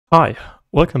Hi,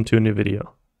 welcome to a new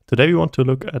video. Today we want to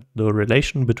look at the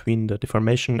relation between the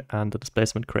deformation and the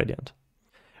displacement gradient.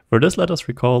 For this, let us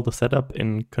recall the setup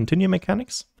in continuum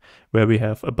mechanics, where we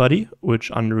have a body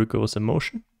which undergoes a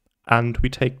motion, and we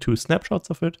take two snapshots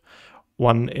of it,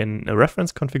 one in a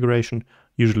reference configuration,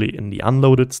 usually in the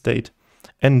unloaded state,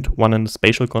 and one in the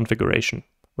spatial configuration,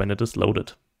 when it is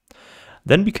loaded.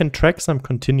 Then we can track some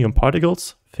continuum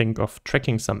particles, think of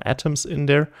tracking some atoms in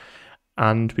there,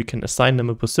 and we can assign them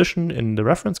a position in the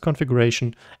reference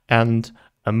configuration and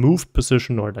a moved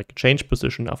position or like a change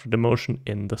position after the motion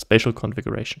in the spatial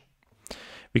configuration.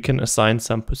 We can assign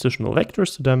some positional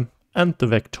vectors to them, and the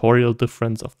vectorial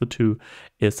difference of the two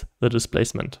is the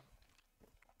displacement.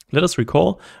 Let us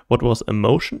recall what was a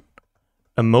motion.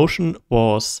 A motion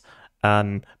was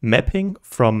a mapping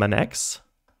from an x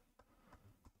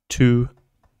to,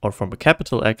 or from a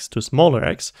capital X to smaller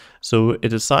x, so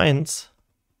it assigns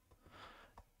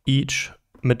each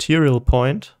material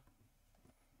point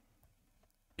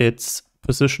its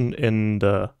position in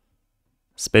the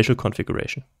spatial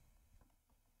configuration.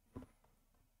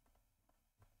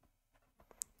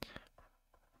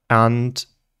 And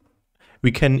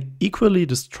we can equally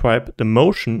describe the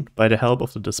motion by the help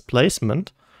of the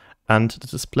displacement, and the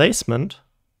displacement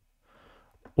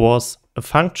was a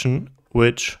function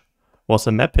which was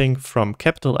a mapping from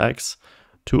capital X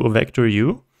to a vector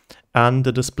u, and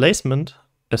the displacement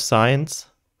assigns,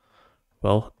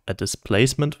 well, a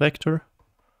displacement vector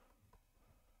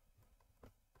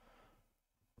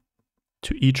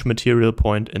to each material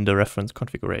point in the reference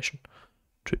configuration.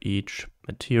 To each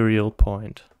material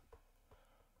point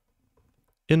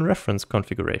in reference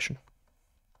configuration.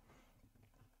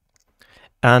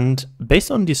 And based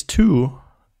on these two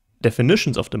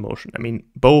definitions of the motion, I mean,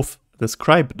 both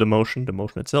describe the motion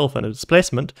itself and the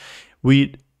displacement,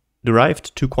 we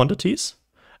derived two quantities.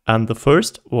 And the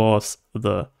first was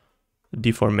the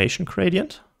deformation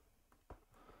gradient,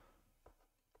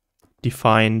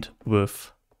 defined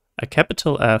with a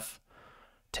capital F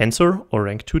tensor or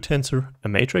rank 2 tensor, a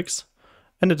matrix,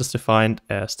 and it is defined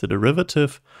as the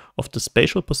derivative of the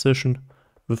spatial position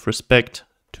with respect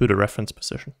to the reference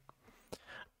position.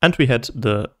 And we had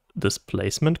the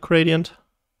displacement gradient.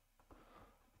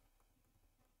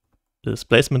 The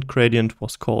displacement gradient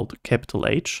was called capital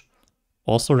H,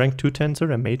 also rank 2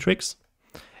 tensor, a matrix,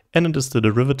 and it is the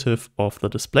derivative of the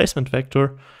displacement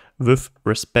vector with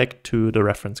respect to the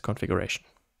reference configuration.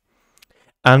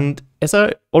 And as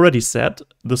I already said,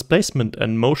 displacement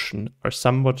and motion are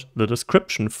somewhat the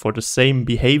description for the same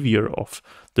behavior of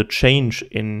the change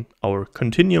in our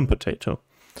continuum potato.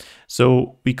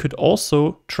 So we could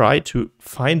also try to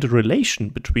find a relation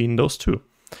between those two.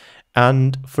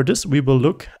 And for this, we will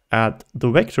look at the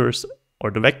vectors or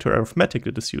the vector arithmetic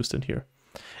that is used in here.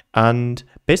 And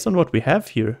based on what we have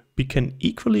here, we can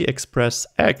equally express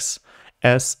x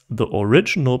as the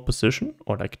original position,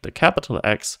 or like the capital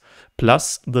X,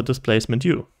 plus the displacement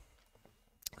u.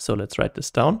 So let's write this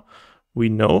down. We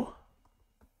know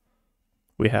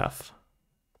we have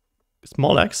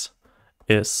small x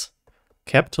is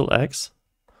capital X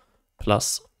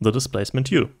plus the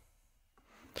displacement u.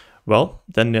 Well,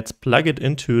 then let's plug it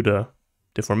into the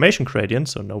deformation gradient.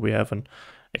 So now we have an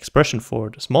expression for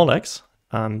the small x,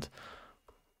 and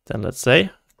then let's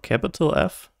say capital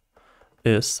F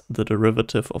is the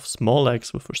derivative of small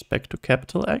x with respect to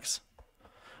capital X.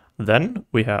 Then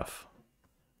we have,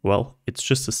 well, it's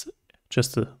just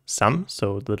a sum,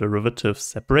 so the derivatives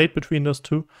separate between those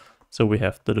two. So we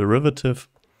have the derivative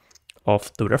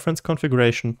of the reference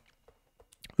configuration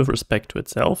with respect to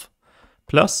itself,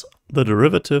 plus the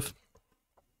derivative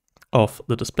of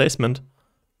the displacement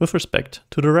with respect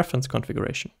to the reference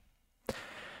configuration.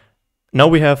 Now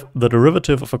we have the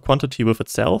derivative of a quantity with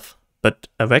itself, but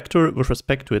a vector with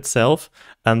respect to itself,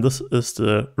 and this is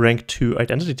the rank 2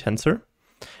 identity tensor.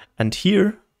 And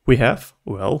here we have,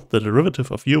 well, the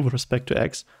derivative of u with respect to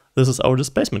x. This is our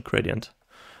displacement gradient.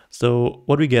 So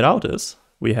what we get out is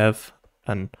we have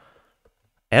an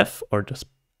f, or this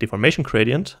deformation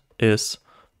gradient, is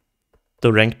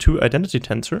the rank 2 identity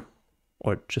tensor,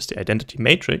 or just the identity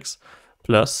matrix,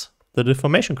 plus the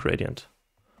deformation gradient.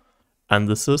 And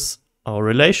this is our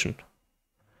relation.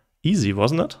 Easy,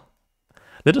 wasn't it?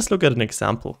 Let us look at an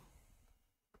example.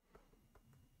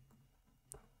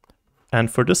 And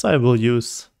for this, I will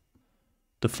use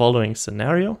the following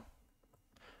scenario.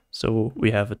 So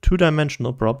we have a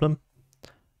two-dimensional problem,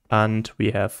 and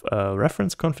we have a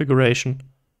reference configuration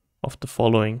of the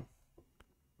following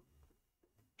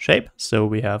shape. So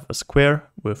we have a square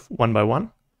with 1 by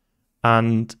 1,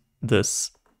 and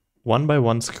this 1 by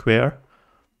 1 square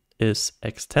is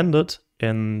extended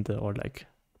in the, or like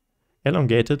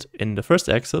elongated in the first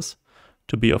axis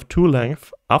to be of 2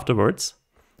 length afterwards,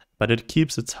 but it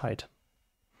keeps its height.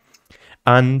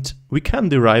 And we can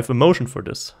derive a motion for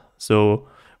this. So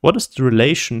what is the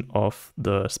relation of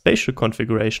the spatial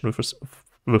configuration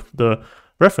with the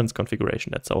reference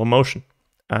configuration? That's our motion.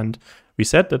 And we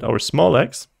said that our small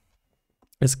x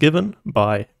is given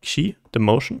by xi, the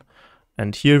motion.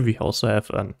 And here we also have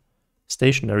a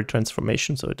stationary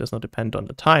transformation, so it does not depend on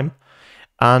the time.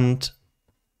 And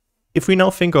if we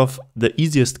now think of the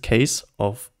easiest case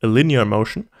of a linear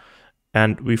motion,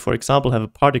 and we, for example, have a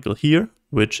particle here,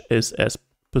 which is as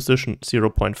position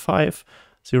 0.5,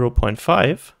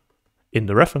 0.5 in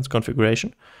the reference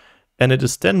configuration, and it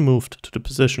is then moved to the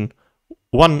position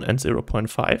 1 and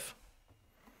 0.5,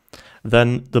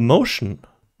 then the motion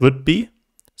would be,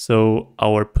 so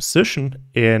our position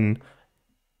in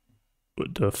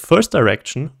the first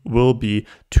direction will be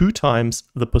 2 times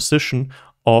the position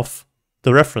of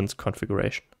the reference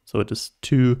configuration. So it is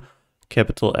 2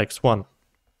 capital X1.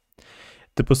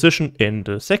 The position in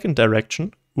the second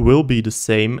direction will be the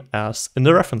same as in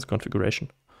the reference configuration.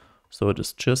 So it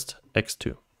is just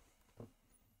X2.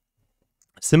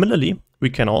 Similarly, we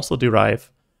can also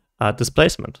derive a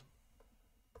displacement.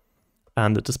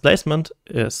 And the displacement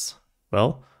is,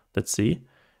 well, let's see,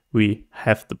 we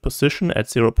have the position at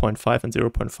 0.5 and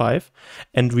 0.5,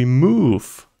 and we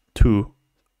move to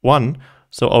 1.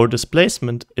 So our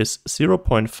displacement is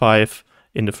 0.5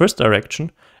 in the first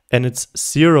direction, and it's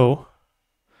 0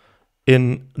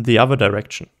 in the other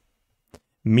direction.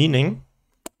 Meaning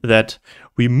that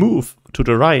we move to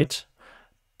the right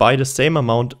by the same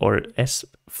amount or as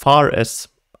far as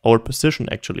our position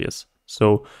actually is.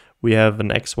 So we have an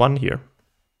x1 here,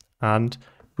 and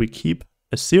we keep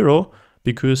a 0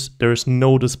 because there is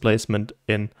no displacement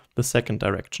in the second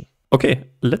direction. Okay,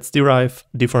 let's derive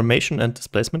deformation and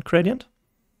displacement gradient.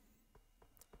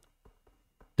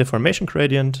 Deformation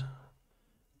gradient,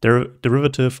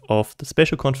 derivative of the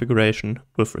spatial configuration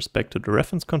with respect to the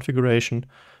reference configuration.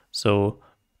 So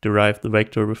derive the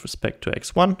vector with respect to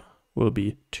x1 will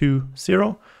be 2,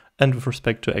 0, and with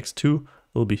respect to x2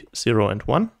 will be 0 and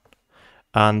 1.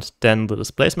 And then the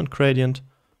displacement gradient,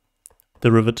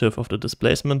 derivative of the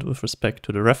displacement with respect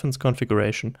to the reference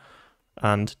configuration,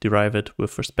 and derive it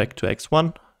with respect to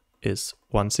x1 is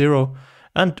 1, 0,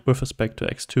 and with respect to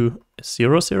x2 is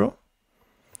 0, 0.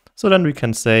 So then we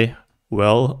can say,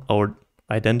 well, our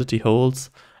identity holds.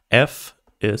 F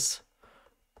is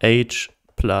h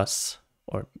plus,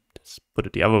 or let's put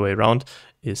it the other way around,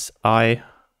 is I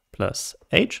plus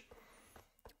h.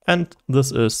 And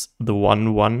this is the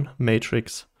 1, 1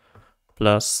 matrix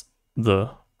plus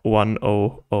the 1,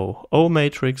 0, 0, 0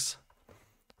 matrix.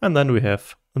 And then we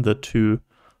have the 2,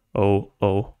 0,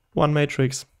 0, 1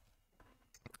 matrix.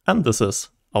 And this is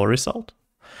our result.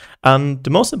 And the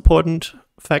most important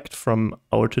fact from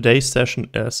our today's session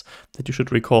is that you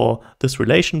should recall this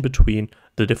relation between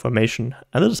the deformation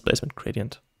and the displacement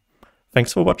gradient.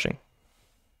 Thanks for watching.